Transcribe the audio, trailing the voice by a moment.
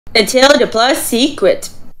Until the plus secret.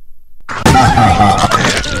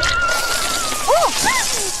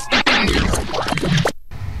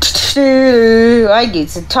 I need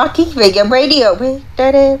some talking radio.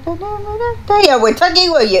 Yeah, we're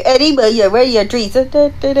talking where you're Eddie, where you're trees.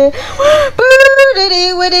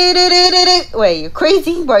 Where you're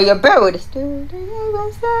crazy, where you're bowed.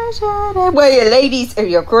 Where your ladies or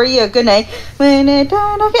your Korea, good night.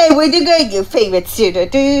 Okay, where you go, your favorite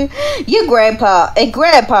student. Your grandpa and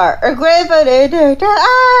grandpa or grandfather.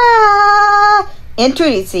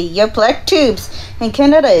 Introducing Yoplait tubes. In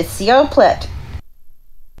Canada, it's Yoplait.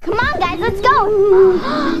 Come on, guys, let's go!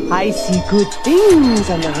 I see good things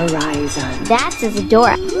on the horizon. That's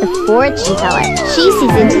Isadora, the fortune teller. She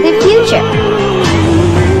sees into the future.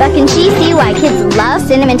 But can she see why kids love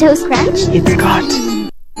Cinnamon Toast Crunch? It's got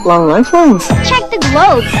long lifelines. Check the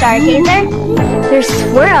globe, Stargazer. There's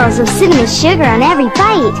swirls of cinnamon sugar on every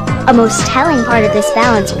bite. A most telling part of this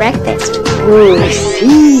balanced breakfast.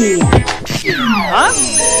 See. Huh?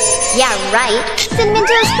 Yeah, right. Cinnamon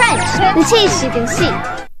Toast Crunch. The taste you can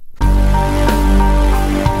see.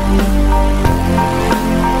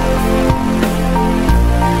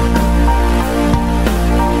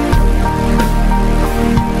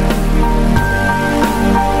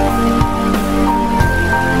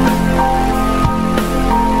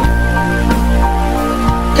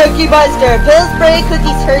 Cookie Monster, Pillsbury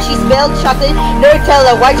cookies, Hershey's milk chocolate,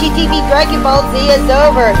 Nutella, YTV Dragon Ball Z is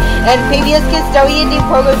over, and previous custodian new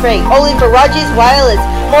program break, only for Rogers Wireless,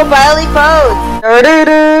 mobile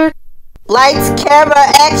phones. Lights, camera,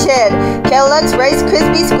 action, Kellogg's Rice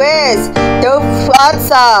Krispies Squares, dope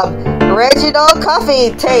ensemble, original coffee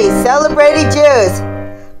taste, celebrating juice.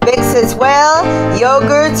 Mix as well,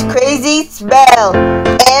 yogurt's crazy smell,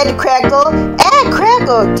 and crackle,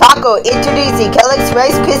 taco, introducing Kellogg's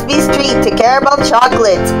Rice Krispies treat to caramel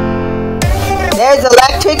chocolate. There's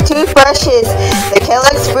electric toothbrushes, the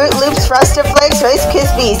Kellogg's Fruit Loops Frosted Flakes Rice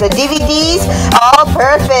Krispies, the DVDs, all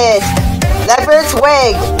perfect. Leopard's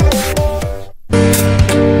wig.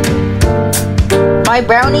 My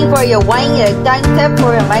brownie for your wine, your dime step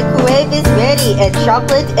for a microwave is ready, and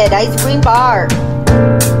chocolate and ice cream bar.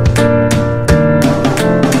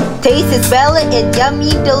 Taste is well and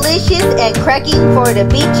yummy, delicious, and cracking for the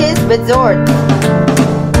beaches resort.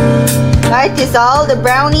 That is all the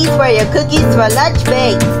brownies for your cookies for lunch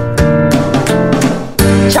bakes.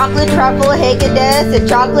 Chocolate truffle, Häagen-Dazs, and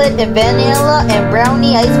chocolate and vanilla and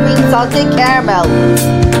brownie ice cream salted caramel.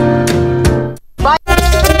 Bye.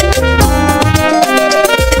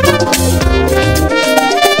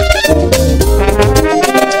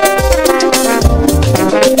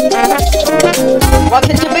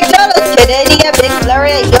 Welcome to McDonald's, Canadian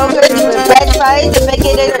McFlurry yogurt with french fries and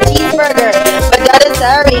bacon and a cheeseburger. McDonald's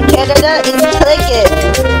sorry, Canada is clicking.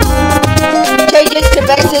 Changes to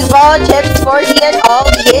Bex's ball, chips, sporty, and all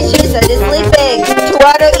the issues and is sleeping.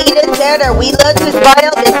 Toronto, Eden Center, we love to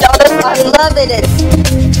smile, McDonald's, I love it.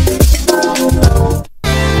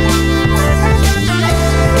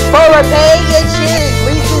 For paying and shoes,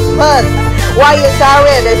 Reese's Puffs. While you're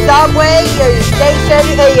in the subway, your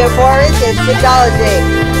station, and your forest is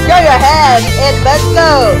technology. Show your head and let's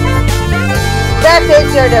go. That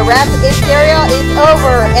picture, the wrap interior is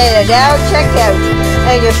over and now checkout.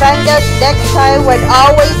 And you find us next time when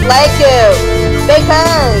always like you.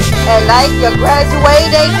 Because, and like you're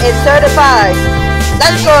graduating and certified.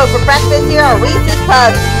 Let's go for breakfast here at Reese's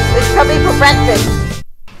Puffs. It's coming for breakfast.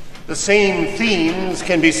 The same themes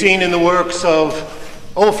can be seen in the works of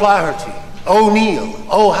O'Flaherty, O'Neill,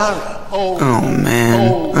 O'Hara, Oh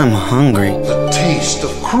man, I'm hungry. The taste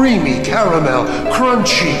of creamy caramel,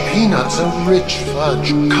 crunchy peanuts, and rich fudge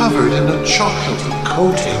covered in a chocolatey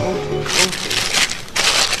coating.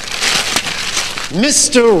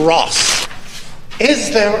 Mr. Ross,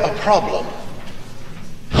 is there a problem?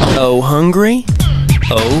 Oh, hungry?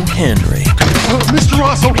 Oh, Henry. Mr.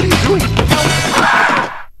 Ross, what are you doing?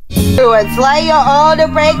 It's like you're on the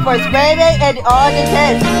break for spinning and on the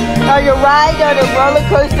test. Or you ride on a roller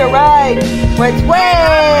coaster ride. With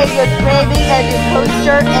swing, you're spinning and your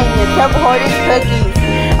coaster and your Tim Hortons cookies.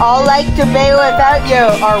 All like to be without you.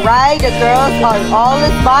 Or ride the girls on all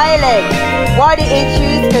the smiling. Water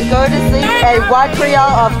issues can go to sleep and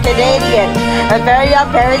Montreal of Canadian. A very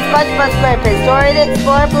young Paris SpongeBob SquarePants. Story to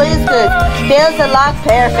explore Blue's Clues. Feels a lot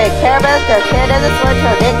perfect. Paramount or Canada's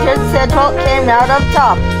Winter Richard Central came out on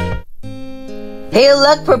top. He'll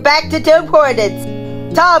look for back to Tim Hortons.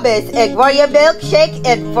 Thomas and for your milkshake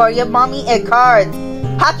and for your mommy and cards.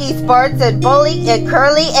 Hockey, sports and bowling and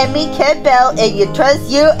curly and me Campbell and you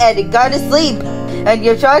trust you and you gotta sleep. And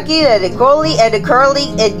you're talking and the goalie and the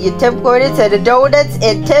curly and your Tim Hortons and the donuts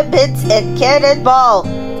and Timbits and cannonball.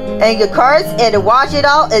 and your cars and wash it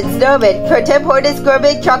all and snowman it. For Tim Hortons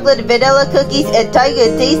gourmet chocolate and vanilla cookies and tell you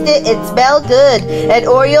to taste it and smell good. And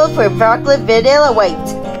Oreo for chocolate vanilla white.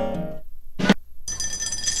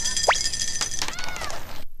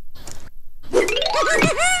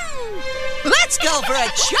 Let's go for a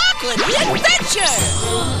chocolate adventure!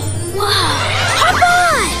 Wow! Hop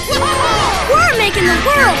on! We're making the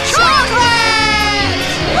world chocolate!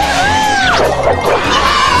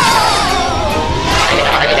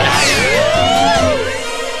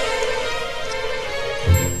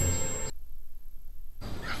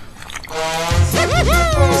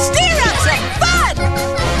 Stir up some fun!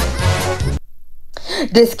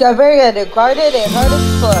 Discovering a new garden and hard to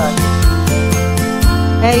explore.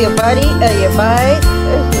 Hey, your buddy, your bite,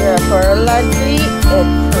 here for laundry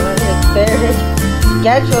and fun experience.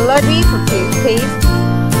 Get your laundry for toothpaste,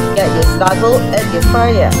 get your snuggle and your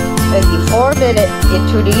fire. And your 4-minute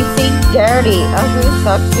introducing Dirty Uncle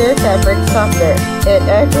Softer Fabric Softer. An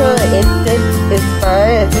actual instant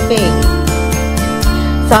inspired as a baby.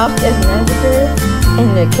 Soft as lavender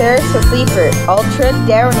and the cares for sleeper, ultra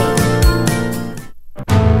downy.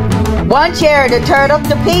 One chair to turn up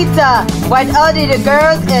the pizza when only the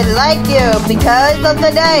girls and like you because of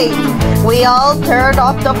the day. We all turned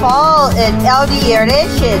off the fall and LDR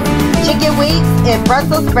dishes, chicken wings and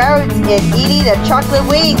Brussels sprouts and eating a chocolate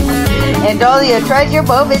wings. And all your treasure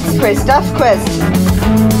moments for Stuffed Crust.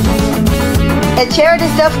 And share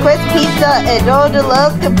the Stuffed Crust pizza and all the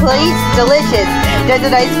love complete delicious. There's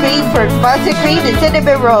an ice cream for frosted cream and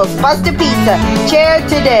cinnamon rolls. Pasta pizza. Share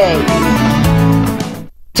today.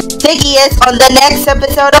 Stickiest on the next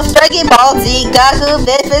episode of Dragon Ball Z, Goku,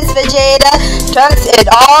 Memphis, Vegeta, Trunks, and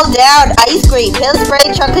all down ice cream,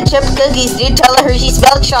 Pillsbury, chocolate chip cookies, Nutella, Hershey's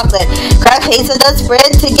milk chocolate, Kraft hazelnut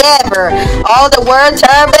spread together. All the word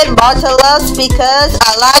turbid, Montelos, because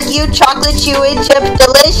I like you, chocolate chewing chip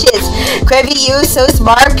delicious. Crabby you, so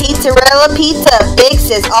smart, Pizzarella pizza,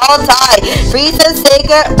 Fixes, all time. Frieza,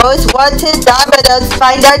 Sega, most wanted, Domino's.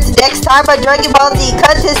 Find out next time on Dragon Ball Z,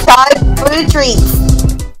 contest time, food treats.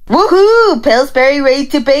 Woohoo! Pillsbury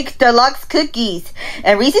ready-to-bake deluxe cookies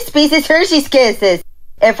and Reese's Pieces Hershey's Kisses.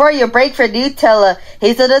 And for your break for Nutella,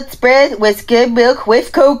 hazelnut spread with skim milk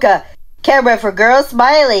with coca. Camera for girls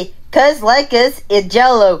smiley, cuz like us in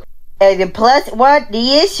Jello. And the plus one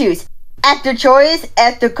the issues. After choice,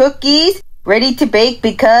 after cookies, ready to bake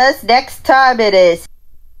because next time it is.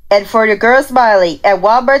 And for the girls smiley at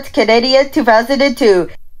Walmart's Canadian 2002.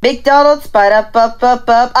 McDonald's,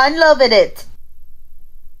 ba-da-ba-ba-ba, I'm loving it.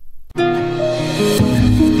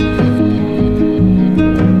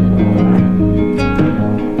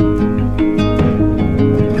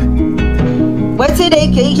 What's an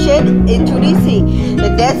occasion? Introducing the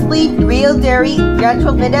Nestle Real Dairy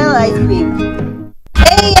Natural Vanilla Ice Cream.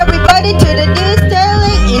 Hey everybody to the news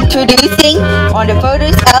daily. Introducing on the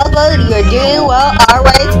photos album. You're doing well.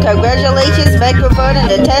 Alright, congratulations microphone and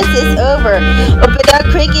the test is over. Open up,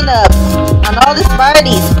 cranking up. On all the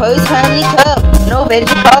Smarties, post Harmony Cup. No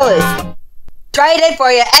venture colors. Try it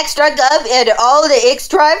for your extra gum and all the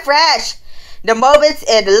extra fresh. The moments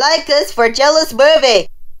and like us for Jealous Movie.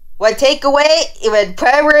 One takeaway, even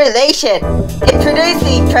prime relation.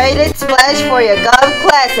 Introducing Trident Splash for your gum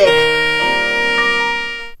classic.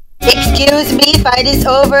 Excuse me, fight is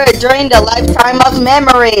over during the lifetime of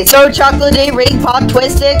memories. So chocolatey, ring pop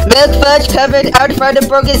twisted, milk fudge covered out for the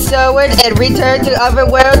broken sword and return to other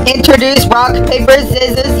world. Introduce rock, paper,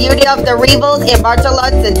 scissors, unity of the rebels and martial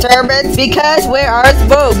arts and turbans because we're ours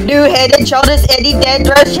both. New Head and Shoulders, Eddie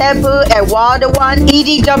Dandruff shampoo and Wanda One,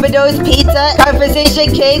 Edie Domino's pizza,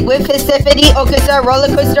 conversation cake with Persephone, Okusa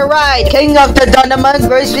roller coaster ride, King of the Donovan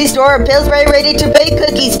grocery store, Pillsbury ready to bake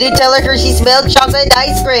cookies, Nutella, Hershey's milk chocolate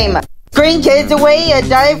ice cream. Screen kids away and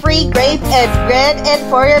dye-free grape and bread and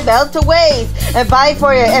for your melt aways. And bye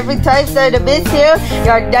for your every time start to miss you.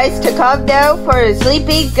 You're nice to calm down for a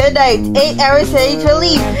sleepy good night. 8 hours ready to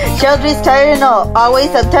leave. Children's Tylenol, always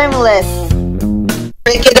a timeless.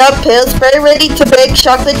 Break it up, Pillsbury ready to bake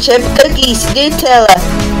chocolate chip cookies, Nutella.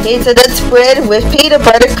 Hazelnut spread with peanut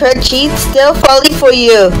butter crunch cheese still falling for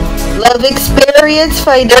you. Love experience,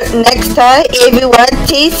 find out next time. Everyone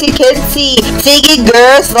taste you can see. Singing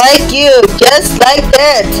girls like you, just like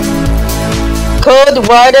that. Cold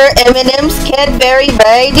water, M&M's, Cadbury,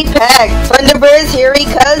 variety pack. Thunderbirds, here he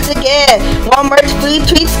comes again. Walmart food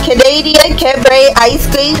treats, Canadian, Cadbury, ice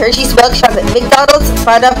cream, Hershey's milk chocolate, McDonald's,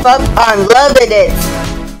 I'm loving it.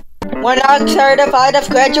 One certified of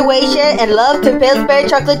graduation and love to Pillsbury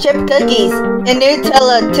chocolate chip cookies. And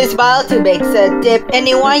Nutella to smile to make a dip.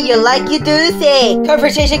 Anyone you like you do say.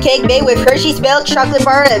 Conversation cake made with Hershey's milk chocolate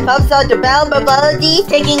bar and puffs out the bell melody.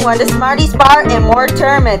 Taking one the Smarties bar and more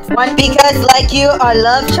termits. One because like you I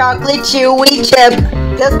love chocolate chewy chip.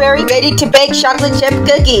 Pillsbury ready to bake chocolate chip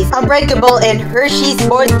cookies. Unbreakable and Hershey's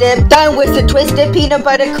sports dip. Done with the twisted peanut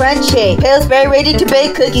butter crunchy. Pillsbury ready to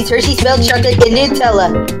bake cookies. Hershey's milk chocolate and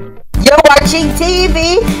Nutella. You're watching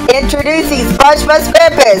TV. Introducing SpongeBob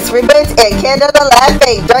SquarePants, Reboot and Canada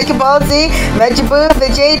Laughing, Dragon Ball Z, Majin Buu,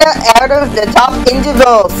 Vegeta out of the top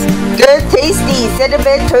intervals. Good tasty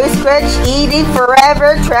cinnamon toast crunch, eating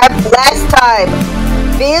forever, trapped last time.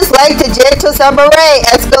 Feels like the gentle subway,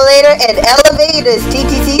 escalator and elevators,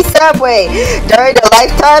 TTC subway. During the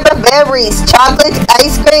lifetime of memories, chocolate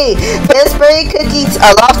ice cream, Pillsbury cookies,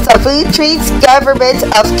 aloft of food treats, government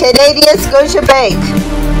of Canadian Scotiabank.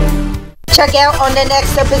 Check out on the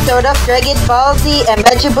next episode of Dragon Ball Z and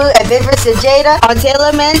Majin Buu and Vivis and Jada on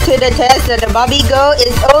Tailorman to the test and the Bobby Go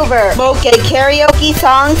is over. Smoke and karaoke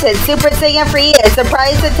songs and Super Saiyan Free and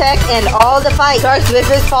Surprise Attack and all the fight. Sharks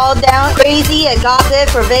Vivis fall down, crazy and gossip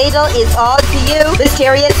for Vadal is all to you.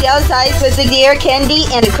 Mysterious yells eyes with the dear Candy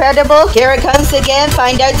and Incredible. Here it comes again,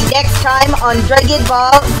 find out next time on Dragon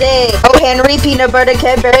Ball Z. Oh Henry, Peanut Butter,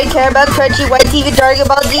 Cadbury, Caramel, Crunchy, YTV, Dragon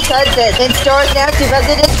Ball Z content. In stores now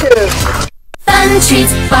 2002. Fun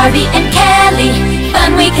treats, Barbie and Kelly.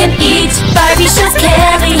 Fun we can eat. Barbie shows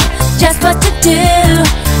Kelly just what to do.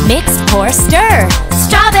 Mix, pour, stir.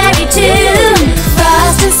 Strawberry too.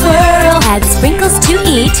 Frost and swirl. Add sprinkles to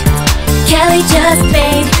eat. Kelly just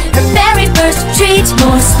made her very first treat.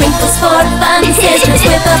 More sprinkles for fun. Scissors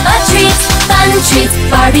with a treat. Fun treats,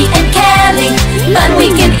 Barbie and Kelly. Fun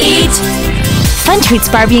we can eat. Fun Treats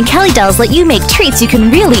Barbie and Kelly dolls let you make treats you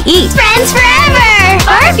can really eat. Friends forever!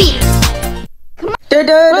 Barbie! You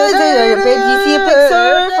see a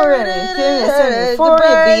Pixar for anything, for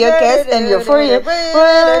you be a guest and you're for you. Your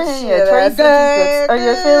 20 books are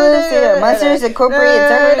your Philips, Monsters Incorporated,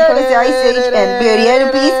 Separate Coast Ice Age, and Beauty and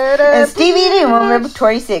the Beast, and Stevie D, November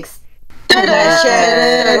 26th.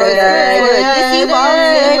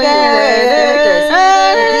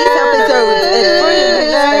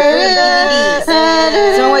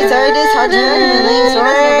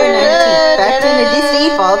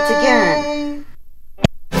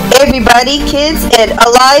 Everybody, kids, and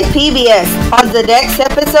Alive PBS on the next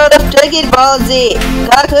episode of Dragon Ball Z.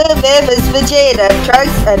 Kaku, Vivis, Vegeta,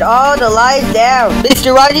 Trunks, and all the lives down.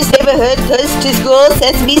 Mr. Rogers' Neighborhood goes to school,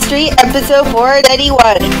 Sesame Street, episode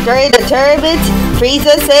 491. During the tournament,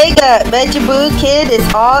 Frieza Sega, Majin Buu Kid is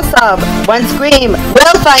awesome. One scream.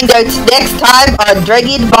 We'll find out next time on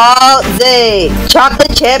Dragon Ball Z.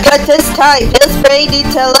 Chocolate chip, cut this time. Pillsbury,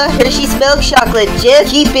 Nutella, Hershey's milk chocolate.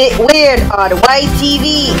 Just keep it weird on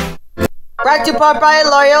YTV. Brought to Popeye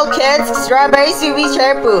L'Oreal Kids, Strawberry Subi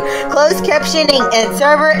Shampoo, closed captioning and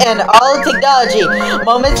server and all technology.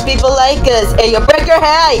 Moments people like us, and your breaker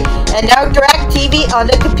high. And now direct TV on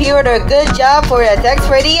the computer. Good job for your text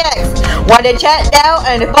for the X. Want to chat now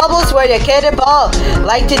and bubbles where you can ball.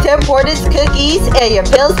 Like to Tim Hortons cookies and your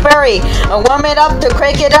Pillsbury. And warm it up to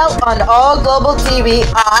crank it out on all global TV.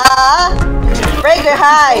 Breaker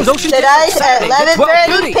high. Tonight at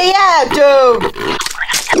 11:30 p.m. Dude.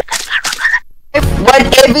 One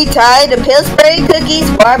every time the Pillsbury cookies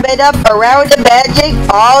warm it up around the magic,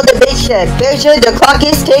 all the mission. Picture the clock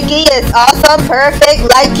is ticking, it's awesome, perfect,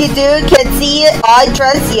 like you do, can see it, I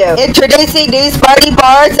trust you. Introducing new Smarty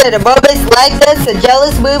bars and a moments like this, a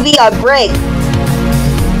jealous movie on break.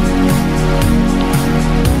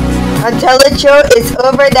 Until the show is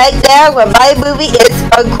overnight now, when my movie is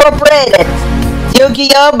incorporated.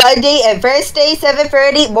 Yu-Gi-Oh! Monday and Thursday,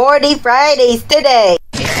 7:30 morning, Fridays today.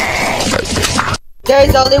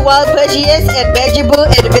 There's only one pushiest and Majin Buu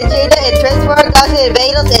and Vegeta and Transform Goku and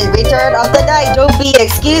Vadal and Return of the Night. Don't be,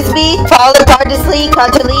 excuse me, fall apart to sleep,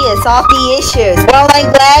 constantly and softy issues. Well,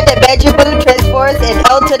 I'm glad that Majin Buu transforms and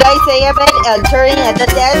Ultimate Saiyaman and turning at the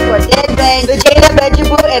desk for Dead Bang. Vegeta, Majin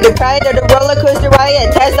Buu, and the pride of the roller coaster ride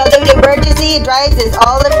and test on the emergency drives is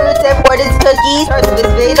all the fruits and Hortons cookies. With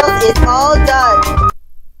Vadal is all done.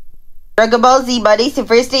 Dragon Ball Z Mondays to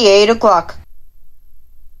Thursday, 8 o'clock.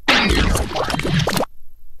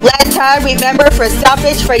 Last Tide, remember for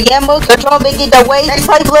stoppage for Yemo, control Mickey the Way, next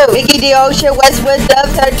play blue. Mickey the Ocean, Westwood, Dove,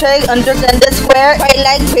 Centric, Undergunda Square, Pray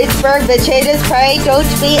like Pittsburgh, Vechetas, Pray, don't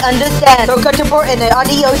be understand. So comfortable in the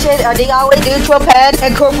Ocean, the always neutral pad,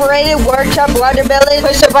 incorporated workshop, watermelon,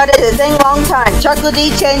 push about it the same long time. Chocolatey,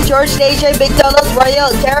 Chen, George Station, McDonald's, Royal,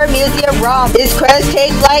 Terra Museum, Rom. Is Crest,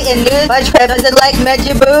 Cake, Light, and News, much pep, doesn't like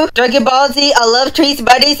Mejibu, Dragon Ball Z, I love treats,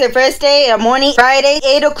 buddies, the first day, and morning, Friday,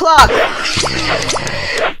 8 o'clock.